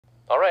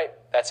All right,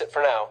 that's it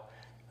for now.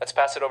 Let's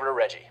pass it over to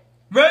Reggie.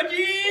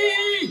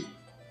 Reggie!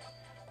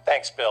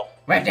 Thanks, Bill.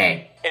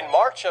 Reggie! In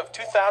March of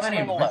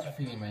 2011,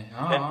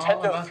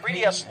 Nintendo about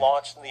 3DS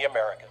launched in the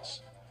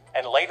Americas,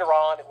 and later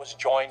on it was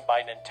joined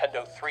by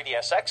Nintendo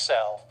 3DS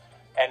XL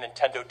and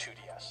Nintendo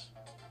 2DS.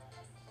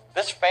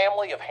 This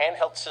family of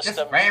handheld systems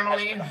has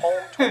been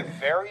home to a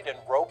varied and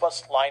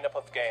robust lineup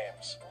of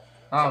games.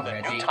 From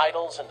the new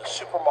titles in the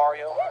Super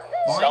Mario,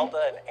 Zelda,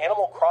 and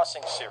Animal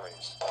Crossing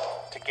series,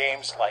 to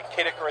games like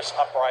Kid Icarus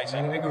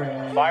Uprising,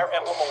 Fire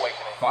Emblem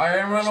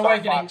Awakening, Star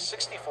Fox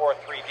 64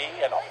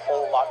 3D, and a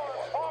whole lot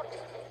more.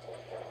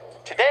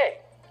 Today,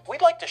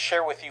 we'd like to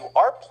share with you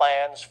our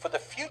plans for the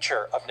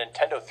future of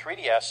Nintendo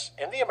 3DS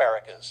in the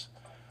Americas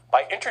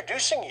by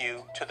introducing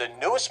you to the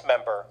newest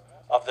member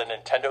of the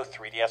Nintendo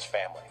 3DS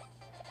family.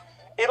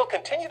 It'll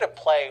continue to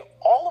play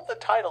all of the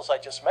titles I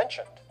just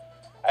mentioned,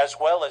 as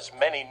well as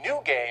many new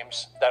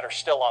games that are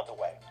still on the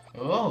way.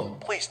 Oh.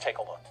 Please take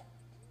a look.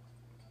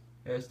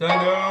 It's the new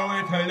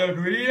Nintendo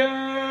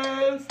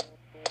 3DS!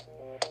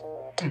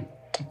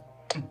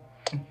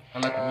 I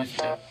like the music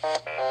though.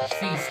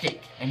 The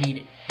C-stick, I need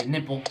it. The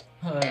nipple,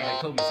 like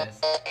Kobe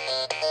says.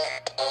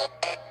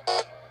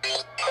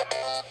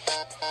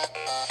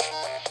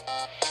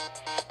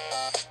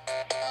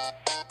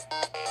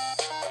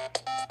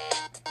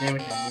 Damn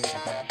it, the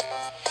music, man.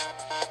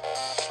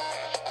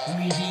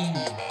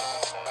 3D.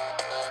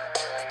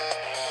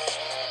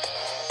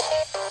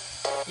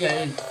 Yeah,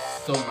 it is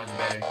so much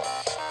better.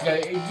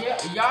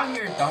 Yeah, y'all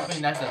hear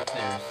dumping? That's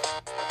upstairs.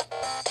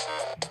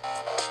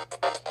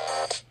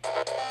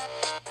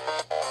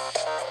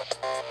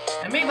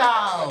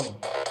 Amiibo!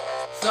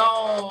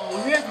 So,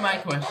 here's my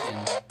question.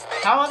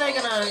 How are they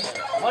gonna...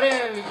 What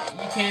if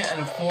you can't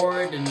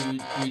afford the new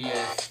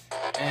 3DS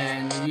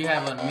and you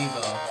have an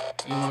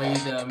Amiibo? You wanna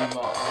use the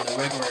Amiibo on the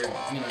regular,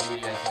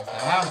 3DS and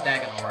stuff. How is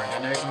that gonna work?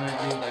 Are they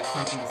gonna do like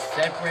something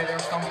separate or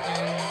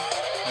something?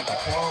 Like a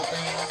portal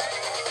thing?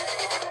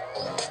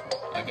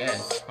 I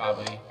guess,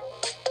 probably.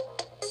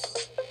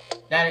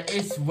 That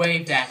is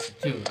way faster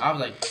too. I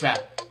was like,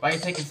 crap, why are you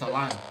taking so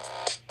long?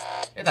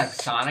 It's like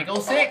Sonic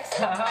 06!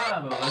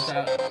 Haha,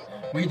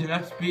 but we do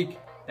not speak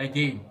that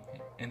game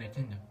in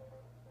Nintendo.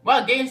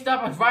 Well,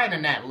 GameStop was right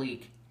on that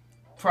leak.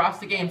 Props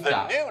to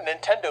GameStop. The new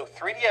Nintendo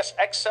 3DS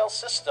XL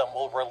system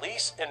will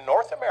release in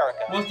North America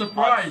What's the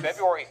price? on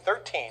February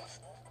 13th,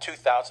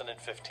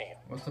 2015.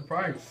 What's the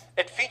price?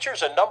 It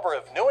features a number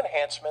of new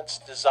enhancements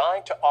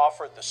designed to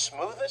offer the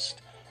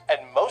smoothest and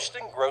most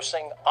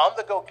engrossing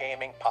on-the-go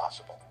gaming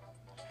possible.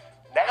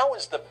 Now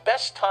is the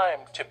best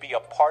time to be a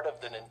part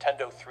of the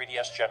Nintendo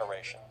 3DS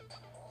generation,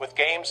 with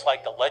games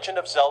like The Legend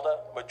of Zelda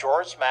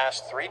Majora's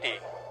Mask 3D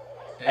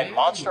and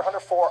Monster Hunter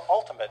 4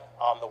 Ultimate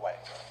on the way.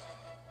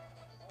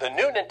 The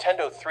new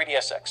Nintendo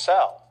 3DS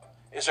XL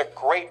is a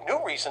great new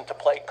reason to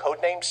play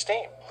Codename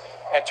Steam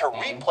and to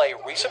replay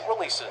recent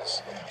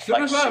releases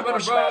like Super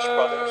Smash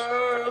Bros.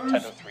 for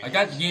Nintendo 3DS. I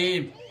got the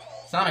game.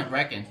 Sonic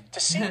Wrecking. To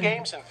see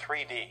games in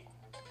 3D,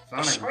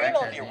 the screen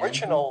on the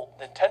original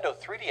Nintendo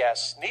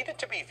 3DS needed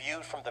to be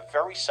viewed from the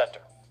very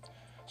center.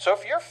 So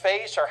if your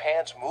face or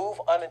hands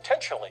move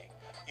unintentionally,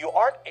 you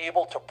aren't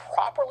able to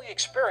properly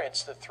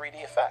experience the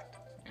 3D effect.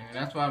 And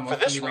that's why For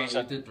this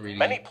reason,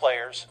 many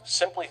players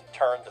simply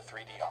turn the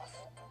 3D off.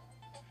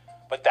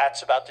 But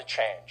that's about to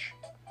change,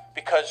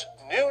 because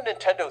new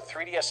Nintendo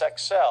 3DS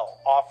XL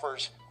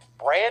offers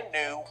brand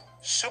new,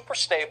 super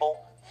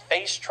stable,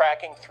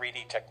 face-tracking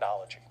 3D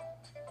technology.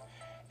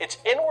 Its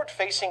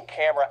inward-facing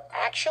camera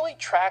actually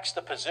tracks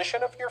the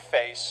position of your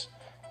face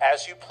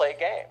as you play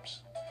games,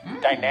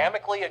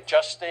 dynamically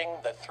adjusting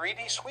the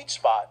 3D sweet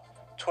spot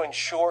to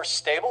ensure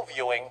stable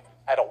viewing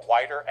at a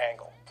wider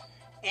angle,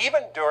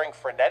 even during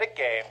frenetic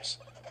games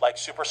like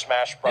Super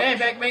Smash Bros. Hey,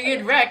 Pac-Man,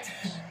 get wrecked!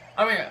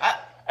 I mean,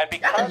 and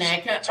because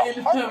it's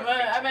a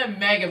hardware I meant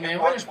Mega Man. it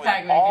Where works does with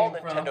Pac-Man all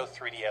came Nintendo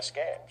from? 3DS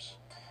games.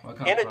 What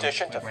In come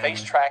addition from? to Like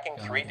face-tracking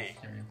random- 3D,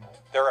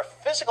 there are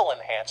physical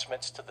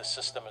enhancements to the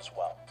system as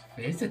well.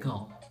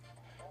 Physical.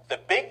 The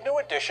big new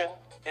addition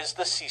is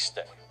the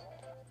C-Stick.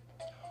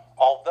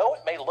 Although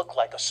it may look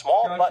like a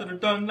small I button,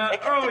 should've done that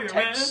it can earlier,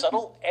 detect man.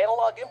 subtle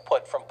analog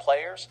input from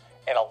players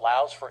and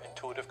allows for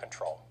intuitive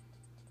control.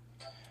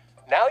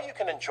 Now you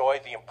can enjoy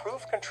the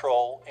improved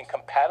control in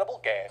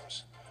compatible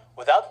games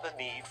without the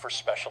need for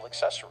special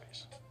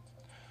accessories.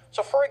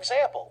 So for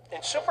example,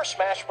 in Super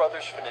Smash Bros.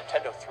 For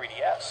Nintendo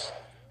 3DS,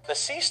 the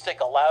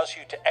C-Stick allows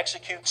you to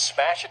execute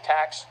smash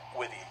attacks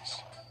with ease.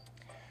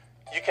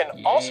 You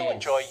can also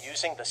enjoy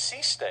using the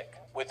C-Stick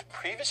with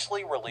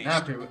previously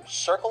released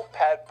Circle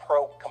Pad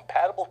Pro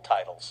compatible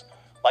titles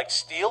like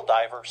Steel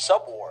Diver,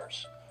 Sub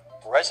Wars,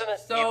 Resident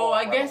Evil So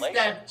I guess that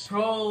Revelations,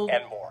 Pro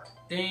and more.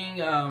 thing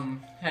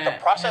The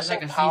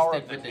processing has like a power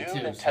C-stick of the with new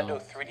it too,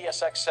 Nintendo so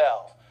 3DS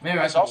XL maybe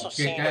I has can also get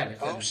seen that a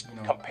instead of, boost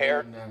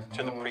compared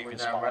to the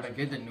previous I'd model. rather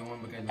get the new one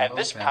because And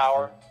this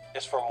power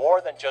is for more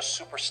than just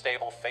super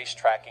stable face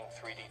tracking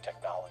 3D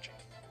technology.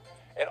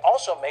 It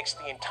also makes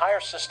the entire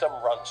system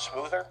run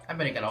smoother, I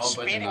bet it got all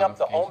speeding up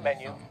the home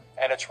menu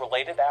and its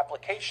related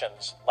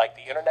applications like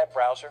the internet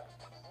browser,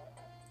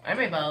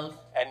 Amiibos.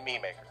 and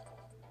Mii Maker,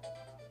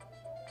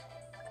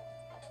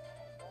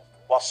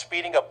 while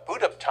speeding up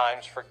boot-up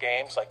times for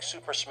games like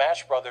Super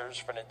Smash Bros.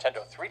 For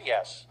Nintendo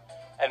 3DS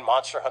and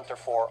Monster Hunter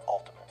 4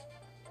 Ultimate.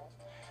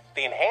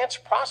 The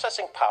enhanced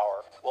processing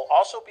power will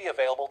also be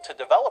available to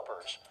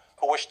developers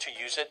who wish to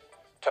use it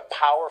to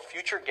power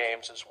future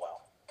games as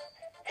well.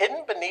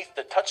 Hidden beneath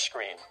the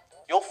touchscreen,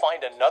 you'll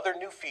find another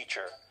new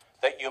feature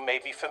that you may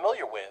be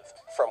familiar with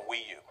from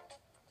Wii U.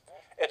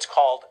 It's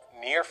called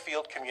Near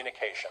Field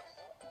Communication,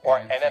 or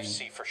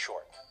NFC for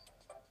short.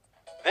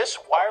 This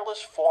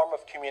wireless form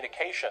of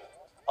communication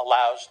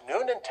allows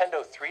new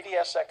Nintendo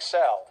 3DS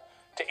XL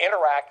to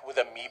interact with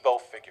Amiibo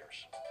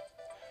figures.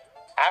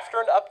 After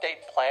an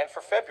update planned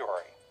for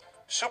February,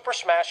 Super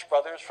Smash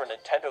Bros. For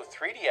Nintendo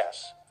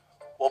 3DS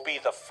will be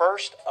the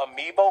first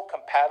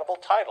Amiibo-compatible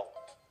title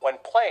when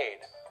played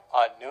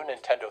on new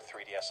Nintendo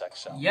 3DS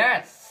XL.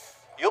 Yes!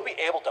 You'll be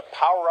able to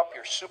power up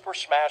your Super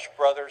Smash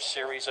Bros.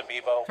 Series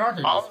Amiibo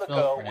Charger on just the fell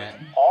go for with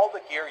that. all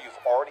the gear you've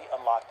already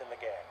unlocked in the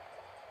game,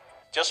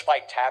 just by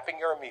tapping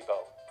your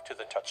Amiibo to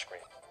the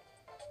touchscreen.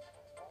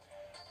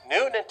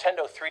 New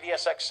Nintendo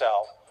 3DS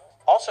XL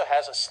also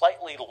has a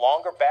slightly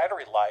longer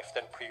battery life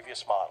than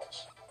previous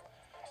models,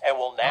 and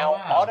will now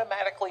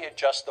automatically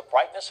adjust the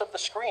brightness of the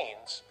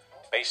screens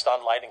based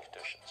on lighting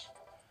conditions,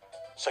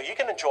 so you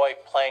can enjoy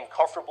playing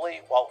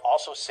comfortably while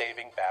also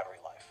saving battery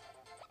life.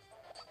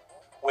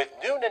 With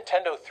new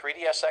Nintendo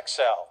 3DS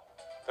XL,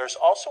 there's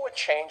also a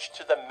change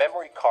to the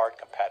memory card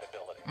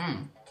compatibility.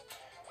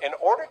 In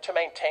order to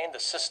maintain the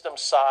system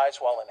size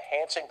while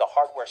enhancing the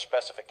hardware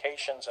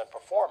specifications and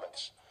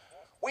performance,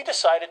 we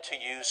decided to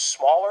use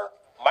smaller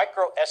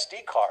micro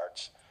SD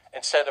cards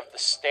instead of the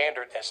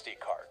standard SD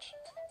cards.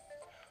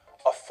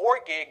 A 4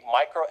 gig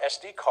micro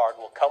SD card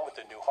will come with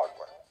the new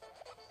hardware.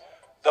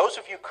 Those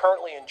of you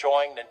currently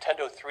enjoying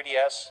Nintendo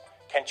 3DS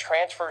can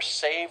transfer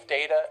saved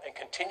data and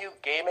continue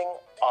gaming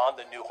on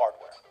the new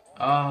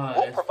hardware.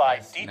 We'll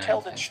provide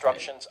detailed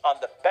instructions on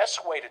the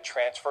best way to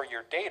transfer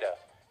your data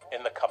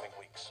in the coming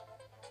weeks.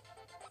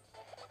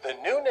 The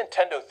new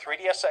Nintendo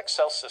 3DS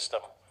XL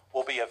system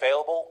will be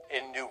available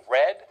in new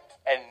red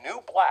and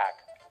new black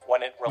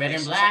when it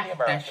releases in the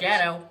Americas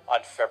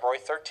on February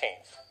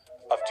 13th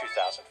of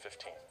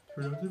 2015.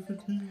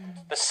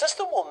 The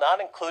system will not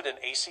include an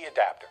AC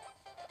adapter.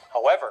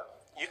 However,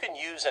 you can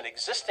use an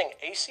existing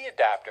AC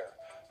adapter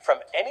from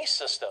any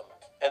system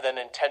in the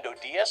Nintendo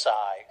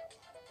DSi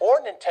or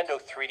Nintendo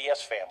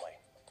 3DS family,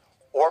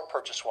 or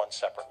purchase one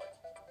separately.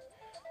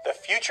 The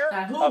future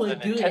of the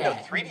Nintendo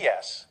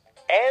 3DS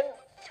and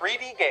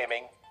 3D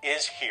gaming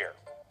is here.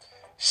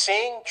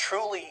 Seeing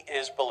truly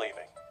is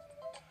believing.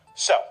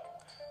 So,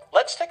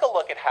 let's take a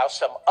look at how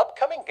some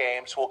upcoming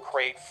games will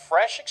create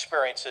fresh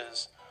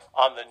experiences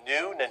on the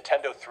new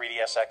Nintendo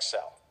 3DS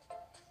XL.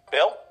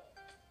 Bill?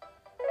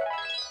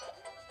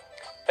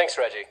 Thanks,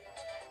 Reggie.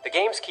 The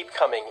games keep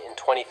coming in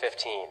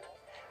 2015.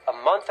 A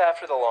month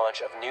after the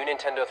launch of new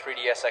Nintendo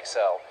 3DS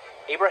XL,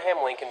 Abraham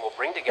Lincoln will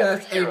bring together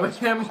heroes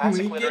from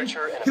classic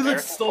literature and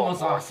American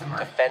folklore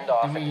to fend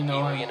off an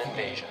alien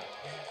invasion.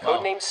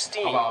 Codename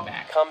Steam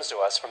comes to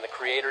us from the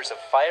creators of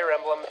Fire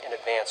Emblem and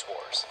Advance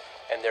Wars,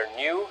 and their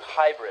new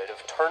hybrid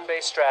of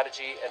turn-based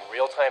strategy and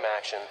real-time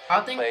action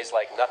plays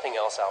like nothing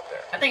else out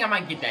there. I think I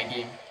might get that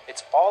game.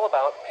 It's all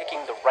about picking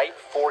the right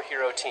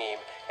 4-hero team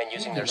and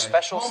using their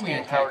special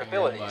Steam-powered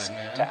abilities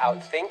to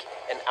outthink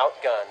and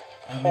outgun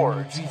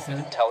hordes of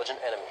intelligent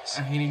enemies.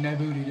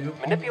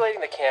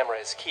 Manipulating the camera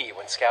is key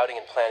when scouting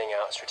and planning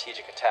out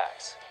strategic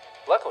attacks.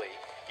 Luckily,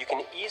 you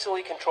can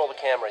easily control the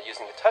camera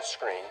using the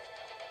touchscreen,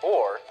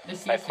 or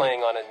by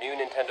playing on a new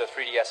Nintendo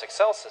 3DS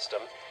XL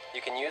system,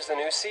 you can use the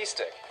new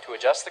C-Stick to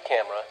adjust the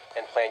camera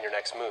and plan your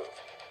next move.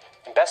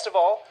 And best of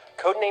all,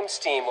 Codename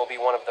Steam will be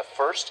one of the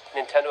first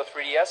Nintendo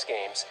 3DS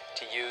games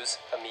to use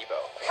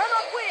Amiibo.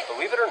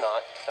 Believe it or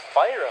not, the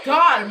Fire Emblem...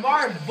 God,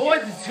 Mark's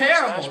voice is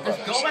terrible!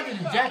 Just go back to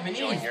the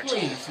Japanese,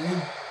 please.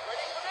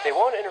 They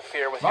won't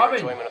interfere with your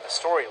enjoyment of the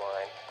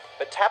storyline,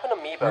 but tap an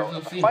Amiibo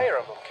of a Fire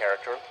Emblem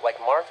character like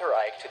Marth or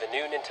Ike to the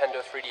new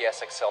Nintendo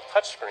 3DS XL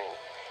touchscreen,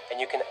 and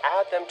you can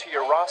add them to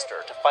your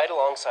roster to fight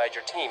alongside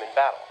your team in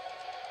battle.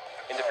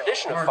 In the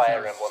tradition of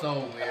Fire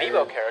Emblem,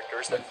 Amiibo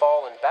characters that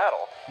fall in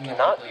battle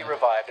cannot be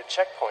revived at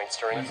checkpoints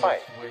during a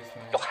fight.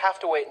 You'll have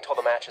to wait until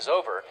the match is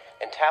over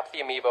and tap the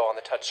Amiibo on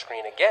the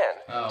touchscreen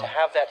again to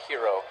have that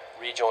hero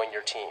rejoin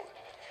your team.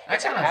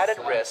 It's an added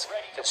risk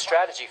that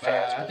strategy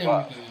fans will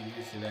love.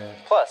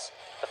 Plus,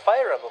 the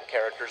Fire Emblem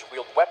characters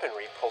wield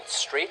weaponry pulled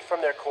straight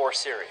from their core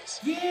series,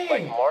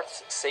 like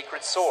Marth's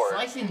Sacred Sword,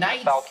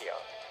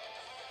 Falchion.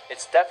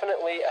 It's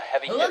definitely a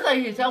heavy hitter,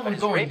 but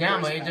his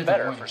rapier is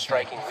better for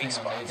striking weak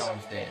spots.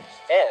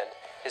 And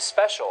his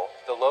special,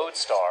 the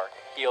Lodestar,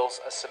 deals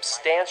a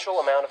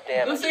substantial amount of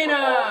damage to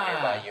all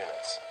nearby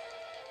units.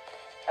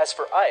 As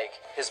for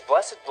Ike, his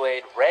Blessed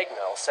Blade,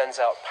 Ragnell, sends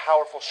out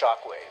powerful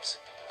shockwaves.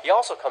 He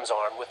also comes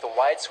armed with the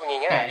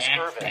wide-swinging axe,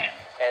 Irvin,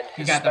 and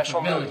his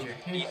special move,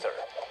 Ether.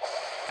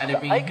 The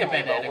Ike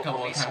Amiibo will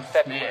release in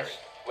February,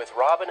 with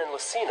Robin and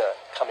Lucina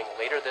coming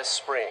later this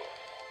spring.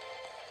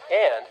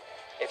 And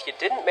If you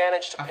didn't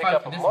manage to pick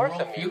up a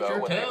Martha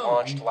amiibo when they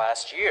launched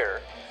last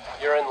year,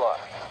 you're in luck.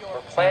 We're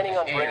planning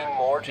on bringing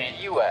more to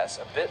the US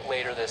a bit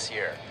later this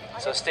year,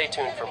 so stay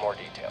tuned for more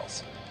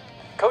details.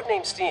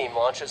 Codename Steam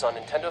launches on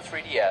Nintendo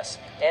 3DS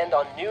and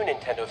on new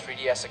Nintendo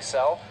 3DS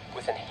XL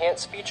with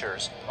enhanced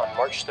features on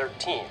March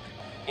 13th,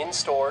 in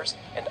stores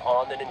and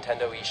on the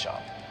Nintendo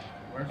eShop.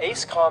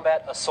 Ace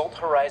Combat Assault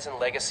Horizon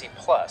Legacy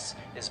Plus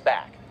is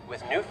back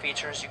with new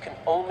features you can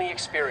only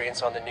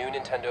experience on the new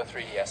Nintendo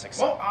 3DS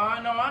XL. Well,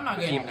 no, I'm not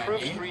getting that game.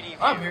 The improved 3D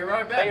I'll be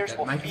right back. players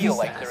will feel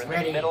like they're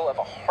in the middle of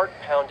a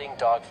heart-pounding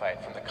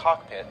dogfight from the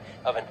cockpit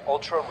of an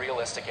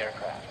ultra-realistic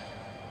aircraft.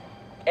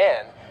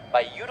 And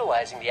by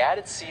utilizing the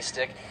added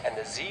C-Stick and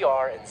the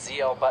ZR and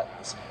ZL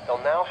buttons, they'll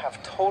now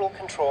have total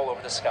control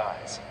over the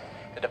skies.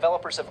 The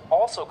developers have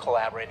also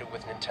collaborated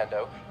with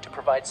Nintendo to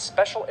provide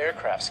special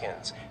aircraft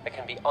skins that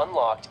can be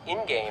unlocked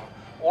in-game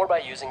or by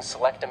using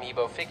select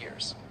amiibo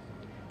figures.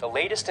 The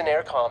latest in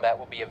air combat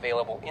will be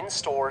available in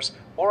stores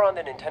or on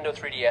the Nintendo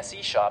 3DS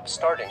eShop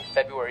starting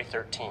February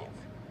 13th.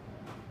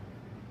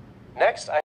 Next,